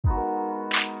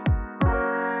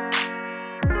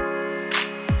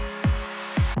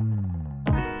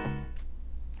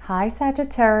Hi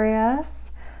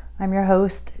Sagittarius, I'm your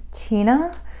host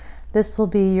Tina. This will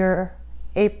be your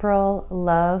April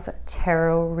love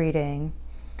tarot reading.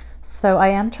 So I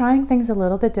am trying things a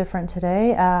little bit different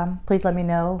today. Please let me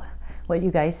know what you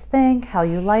guys think, how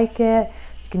you like it.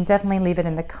 You can definitely leave it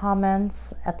in the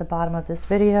comments at the bottom of this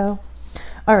video.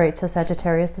 All right, so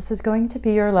Sagittarius, this is going to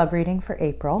be your love reading for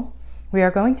April. We are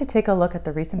going to take a look at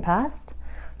the recent past,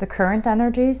 the current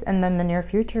energies, and then the near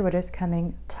future, what is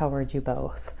coming towards you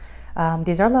both.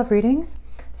 These are love readings,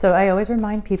 so I always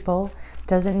remind people,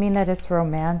 doesn't mean that it's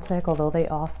romantic, although they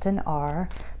often are,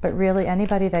 but really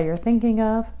anybody that you're thinking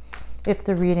of, if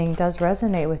the reading does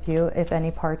resonate with you, if any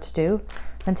parts do,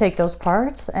 then take those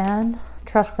parts and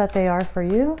trust that they are for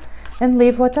you and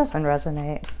leave what doesn't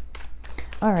resonate.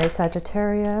 All right,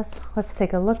 Sagittarius, let's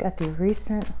take a look at the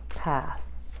recent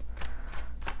past.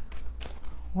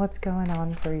 What's going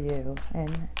on for you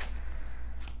in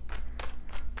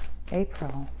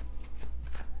April?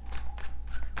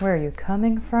 Where are you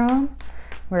coming from?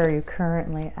 Where are you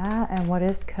currently at? And what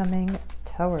is coming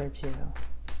towards you?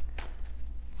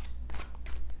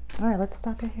 All right, let's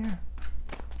stop it here.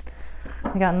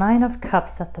 We got Nine of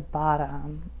Cups at the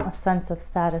bottom. A sense of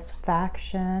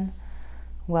satisfaction,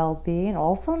 well-being.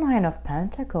 Also Nine of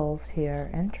Pentacles here.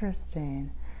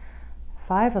 Interesting.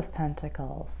 Five of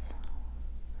Pentacles.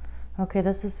 Okay,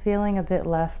 this is feeling a bit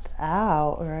left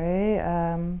out,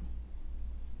 right?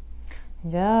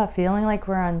 Yeah, feeling like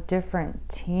we're on different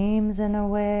teams in a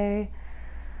way.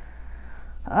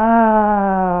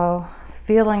 Oh,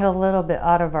 feeling a little bit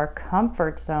out of our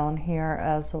comfort zone here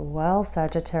as well,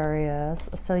 Sagittarius.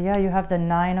 So yeah, you have the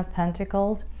Nine of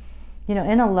Pentacles. You know,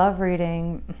 in a love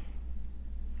reading,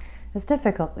 it's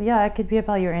difficult. Yeah, it could be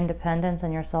about your independence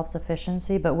and your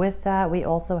self-sufficiency, but with that, we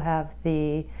also have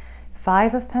the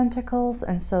Five of Pentacles,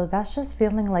 and so that's just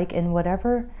feeling like in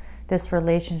whatever this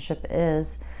relationship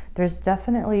is, there's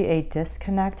definitely a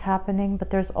disconnect happening, but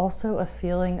there's also a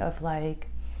feeling of like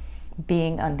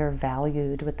being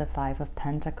undervalued with the Five of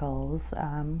Pentacles.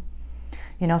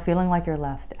 You know, feeling like you're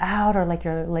left out, or like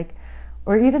you're like,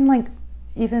 or even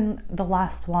the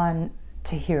last one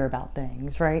to hear about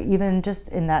things, right? Even just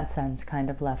in that sense, kind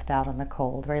of left out in the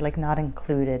cold, right? Like not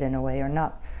included in a way, or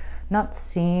not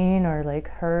seen, or like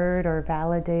heard, or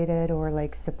validated, or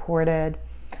like supported,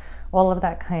 all of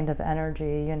that kind of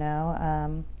energy, you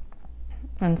know.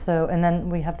 And then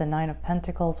we have the Nine of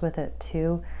Pentacles with it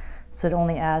too, so it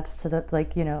only adds to the,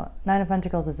 like, you know, Nine of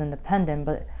Pentacles is independent,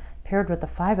 but paired with the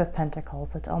Five of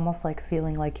Pentacles, it's almost like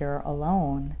feeling like you're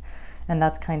alone, and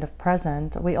that's kind of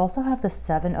present. We also have the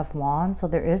Seven of Wands, so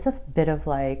there is a bit of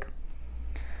like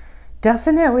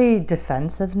definitely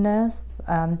defensiveness,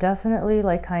 definitely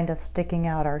like kind of sticking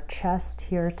out our chest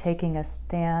here, taking a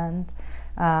stand.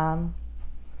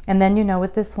 And then, you know,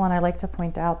 with this one, I like to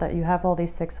point out that you have all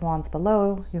these Six Wands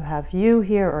below. You have you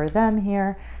here or them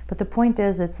here. But the point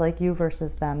is, it's like you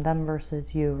versus them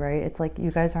versus you, right? It's like you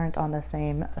guys aren't on the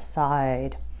same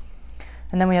side.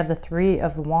 And then we have the Three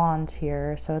of Wands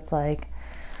here. So it's like,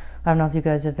 I don't know if you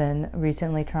guys have been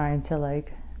recently trying to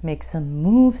like make some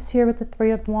moves here with the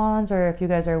Three of Wands, or if you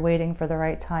guys are waiting for the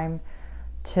right time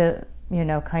to, you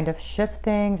know, kind of shift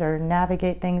things or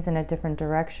navigate things in a different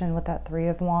direction with that Three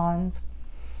of Wands.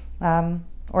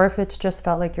 Or if it's just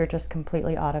felt like you're just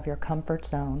completely out of your comfort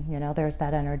zone, you know, there's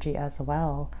that energy as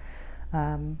well.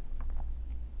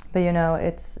 But you know,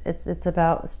 it's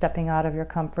about stepping out of your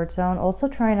comfort zone, also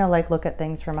trying to like look at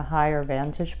things from a higher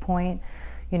vantage point.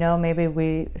 You know, maybe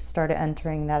we started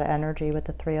entering that energy with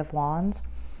the Three of Wands,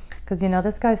 because, you know,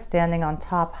 this guy's standing on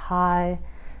top high,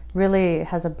 really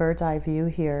has a bird's eye view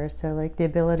here. So like the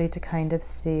ability to kind of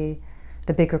see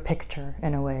the bigger picture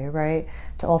in a way, right?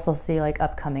 To also see like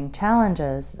upcoming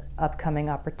challenges, upcoming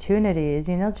opportunities,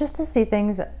 you know, just to see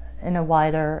things in a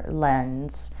wider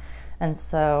lens. And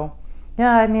so,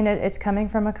 yeah, I mean, it's coming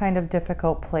from a kind of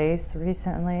difficult place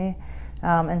recently,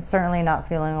 and certainly not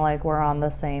feeling like we're on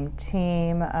the same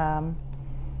team.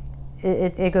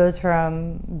 It goes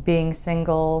from being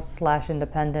single /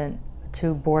 independent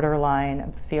to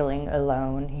borderline feeling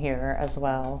alone here as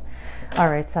well. All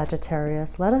right,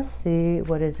 Sagittarius, let us see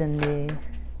what is in the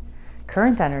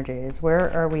current energies.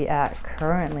 Where are we at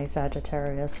currently,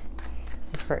 Sagittarius?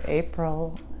 This is for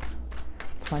April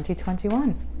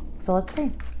 2021. So let's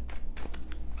see.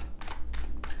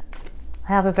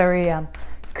 I have a very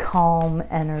calm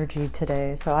energy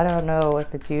today, so I don't know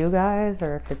if it's you guys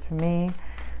or if it's me,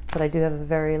 but I do have a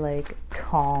very like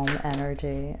calm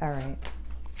energy. All right.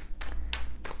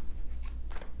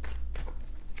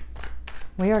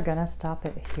 We are gonna stop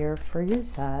it here for you,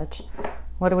 Sag.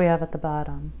 What do we have at the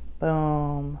bottom?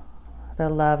 Boom. The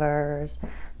Lovers.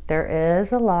 there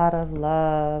is a lot of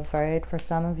love, right? For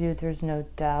some of you, there's no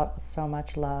doubt so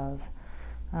much love.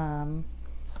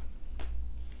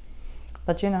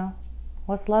 But you know,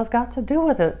 what's love got to do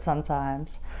with it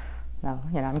sometimes? No,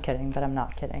 you know, I'm kidding, but I'm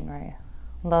not kidding, right?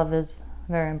 Love is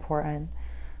very important,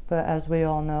 but as we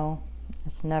all know,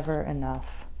 it's never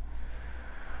enough.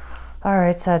 All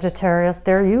right, Sagittarius,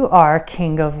 there you are,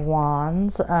 King of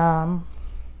Wands.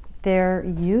 There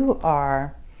you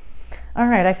are. All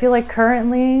right, I feel like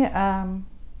currently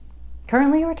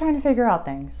you're trying to figure out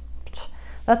things.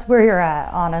 That's where you're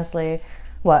at, honestly.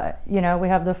 What, you know, we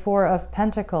have the Four of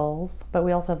Pentacles, but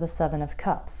we also have the Seven of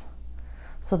Cups.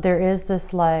 So there is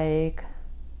this like,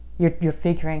 you're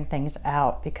figuring things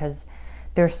out, because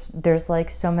there's like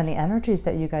so many energies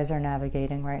that you guys are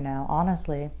navigating right now,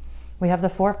 honestly. We have the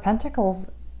Four of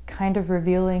Pentacles kind of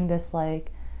revealing this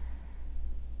like,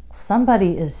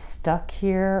 somebody is stuck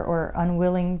here or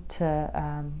unwilling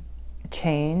to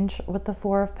change with the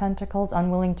Four of Pentacles,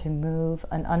 unwilling to move,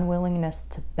 an unwillingness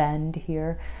to bend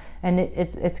here. And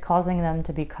it's causing them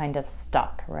to be kind of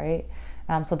stuck, right?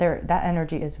 So that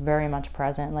energy is very much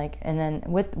present. Like, and then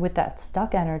with that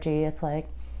stuck energy, it's like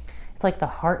the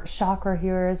heart chakra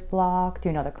here is blocked.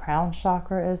 You know, the crown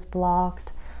chakra is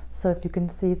blocked. So if you can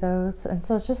see those. And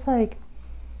so it's just like,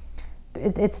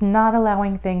 it's not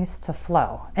allowing things to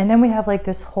flow. And then we have like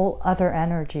this whole other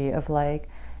energy of like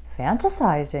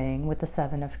fantasizing with the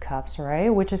Seven of Cups, right?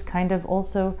 Which is kind of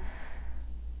also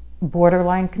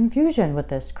borderline confusion with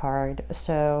this card.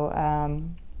 So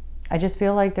I just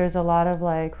feel like there's a lot of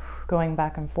like going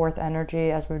back and forth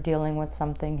energy as we're dealing with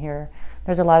something here.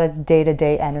 There's a lot of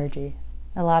day-to-day energy,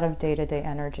 a lot of day-to-day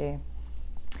energy.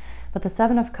 But the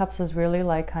Seven of Cups is really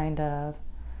like kind of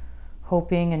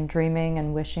hoping and dreaming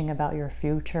and wishing about your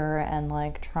future, and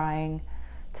like trying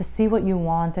to see what you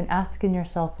want and asking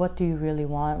yourself, what do you really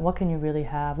want? What can you really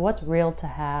have? What's real to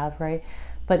have, right?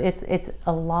 But it's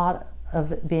a lot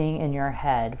of being in your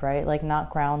head, right? Like not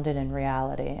grounded in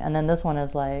reality. And then this one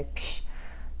is like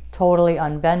totally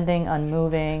unbending,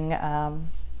 unmoving. And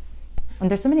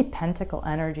there's so many pentacle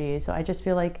energies. So I just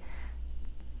feel like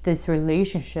this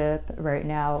relationship right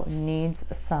now needs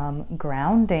some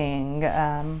grounding.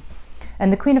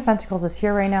 And the Queen of Pentacles is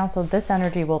here right now, so this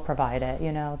energy will provide it.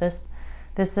 You know, this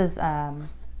is a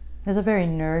very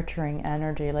nurturing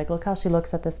energy. Like, look how she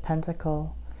looks at this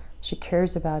pentacle. She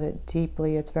cares about it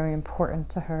deeply. It's very important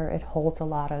to her. It holds a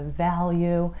lot of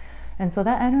value. And so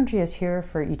that energy is here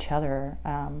for each other.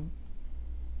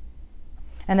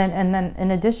 And then in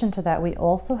addition to that, we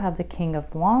also have the King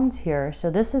of Wands here.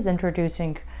 So this is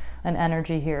introducing an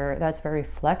energy here that's very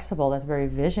flexible, that's very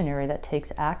visionary, that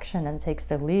takes action and takes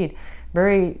the lead.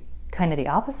 Very kind of the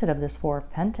opposite of this Four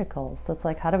of Pentacles. So it's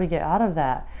like, how do we get out of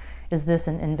that? Is this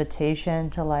an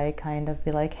invitation to like kind of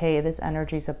be like, hey, this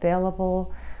energy is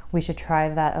available, we should try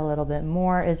that a little bit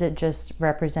more? Is it just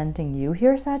representing you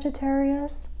here,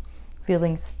 Sagittarius?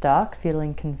 Feeling stuck,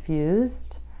 feeling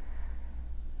confused,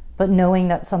 but knowing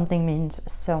that something means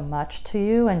so much to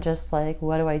you, and just like,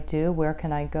 what do I do? Where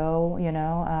can I go? You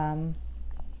know,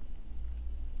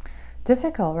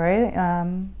 difficult, right?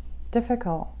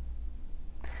 Difficult.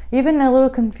 Even a little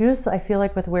confused, I feel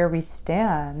like, with where we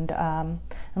stand. And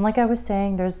like I was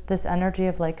saying, there's this energy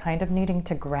of like kind of needing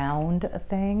to ground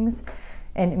things,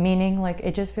 and meaning like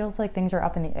it just feels like things are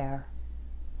up in the air.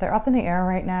 They're up in the air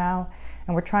right now,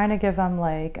 and we're trying to give them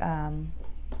like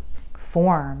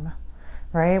form,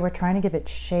 right? We're trying to give it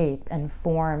shape and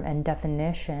form and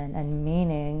definition and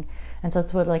meaning. And so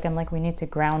it's what like, I'm like, we need to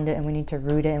ground it and we need to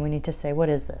root it and we need to say, what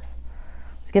is this?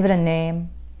 Let's give it a name.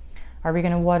 Are we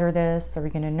going to water this? Are we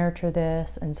going to nurture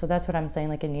this? And so that's what I'm saying,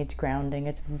 like it needs grounding.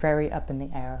 It's very up in the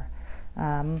air.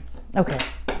 Okay.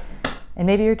 And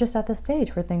maybe you're just at the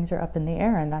stage where things are up in the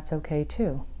air, and that's okay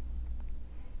too.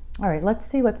 All right, let's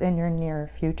see what's in your near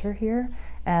future here.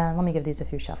 And let me give these a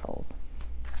few shuffles.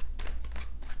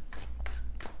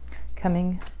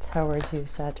 Coming towards you,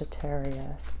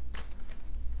 Sagittarius.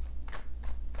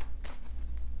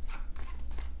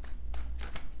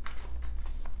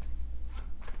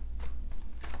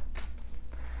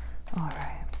 All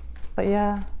right. But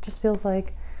yeah, just feels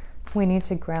like we need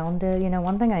to ground it. You know,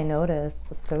 one thing I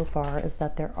noticed so far is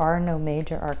that there are no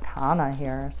major arcana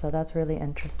here, so that's really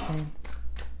interesting.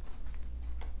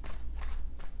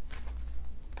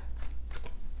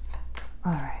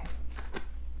 All right.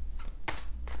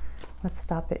 Let's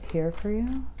stop it here for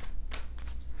you.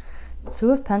 Two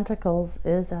of Pentacles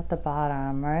is at the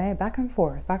bottom, right? Back and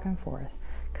forth,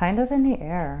 kind of in the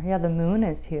air. Yeah, the moon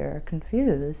is here,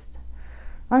 confused,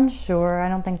 unsure. I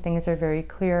don't think things are very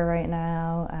clear right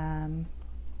now.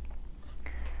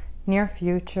 Near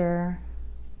future,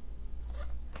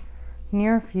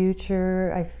 Near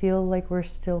future, I feel like we're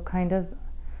still kind of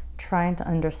trying to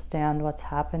understand what's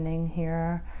happening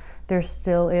here. There's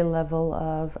still a level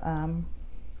of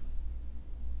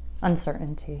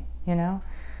uncertainty, you know?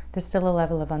 There's still a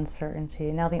level of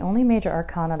uncertainty. Now, the only major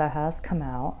arcana that has come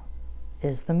out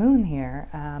is the moon here.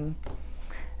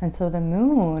 And so the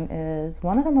moon is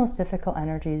one of the most difficult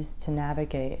energies to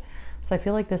navigate. So I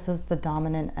feel like this is the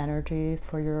dominant energy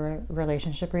for your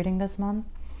relationship reading this month.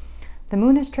 The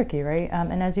moon is tricky, right?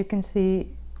 And as you can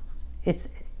see, it's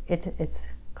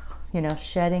you know,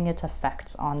 shedding its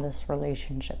effects on this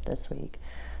relationship this week.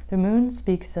 The moon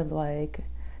speaks of, like,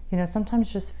 you know,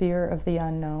 sometimes just fear of the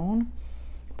unknown,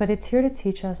 but it's here to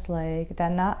teach us, like,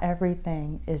 that not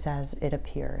everything is as it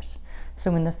appears.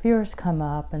 So when the fears come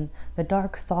up and the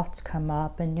dark thoughts come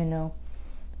up, and, you know,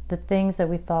 the things that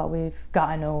we thought we've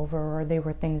gotten over, or they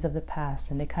were things of the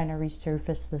past and they kind of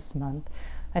resurface this month,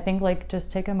 I think, like,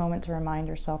 just take a moment to remind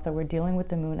yourself that we're dealing with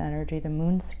the moon energy. The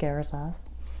moon scares us.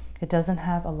 It doesn't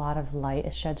have a lot of light.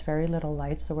 It sheds very little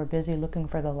light, so we're busy looking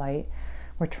for the light.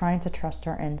 We're trying to trust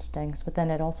our instincts, but then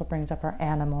it also brings up our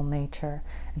animal nature,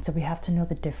 and so we have to know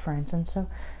the difference. And so,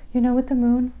 you know, with the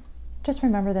moon, just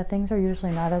remember that things are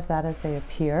usually not as bad as they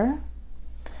appear.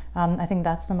 I think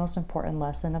that's the most important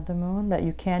lesson of the moon, that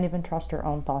you can't even trust your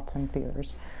own thoughts and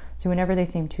fears. So whenever they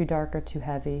seem too dark or too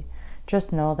heavy,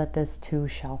 just know that this too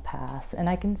shall pass. And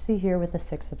I can see here with the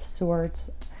Six of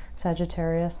Swords,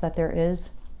 Sagittarius, that there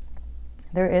is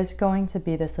going to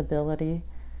be this ability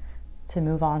to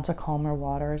move on to calmer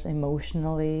waters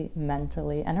emotionally,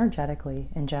 mentally, energetically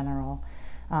in general.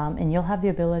 And you'll have the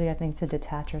ability, I think, to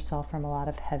detach yourself from a lot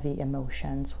of heavy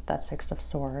emotions with that Six of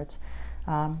Swords.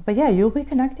 But yeah, you'll be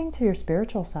connecting to your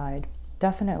spiritual side,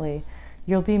 definitely.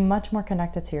 You'll be much more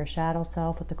connected to your shadow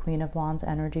self with the Queen of Wands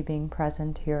energy being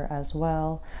present here as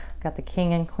well. Got the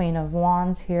King and Queen of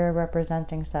Wands here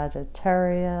representing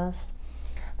Sagittarius.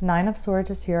 Nine of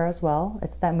Swords is here as well.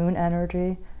 It's that moon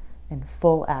energy in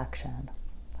full action,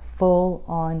 full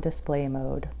on display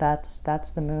mode. That's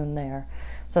the moon there.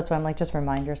 So that's why I'm like, just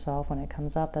remind yourself when it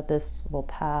comes up that this will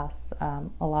pass.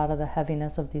 A lot of the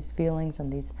heaviness of these feelings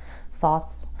and these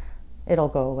thoughts, it'll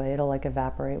go away. It'll, like,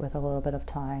 evaporate with a little bit of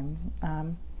time.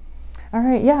 All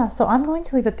right, yeah, so I'm going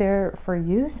to leave it there for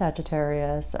you,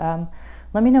 Sagittarius.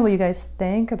 Let me know what you guys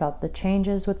think about the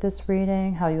changes with this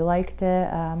reading, how you liked it.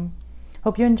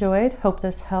 Hope you enjoyed. Hope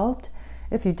this helped.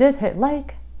 If you did, hit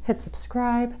like, hit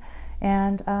subscribe,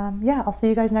 and yeah, I'll see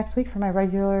you guys next week for my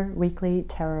regular weekly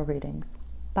tarot readings.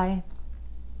 Bye.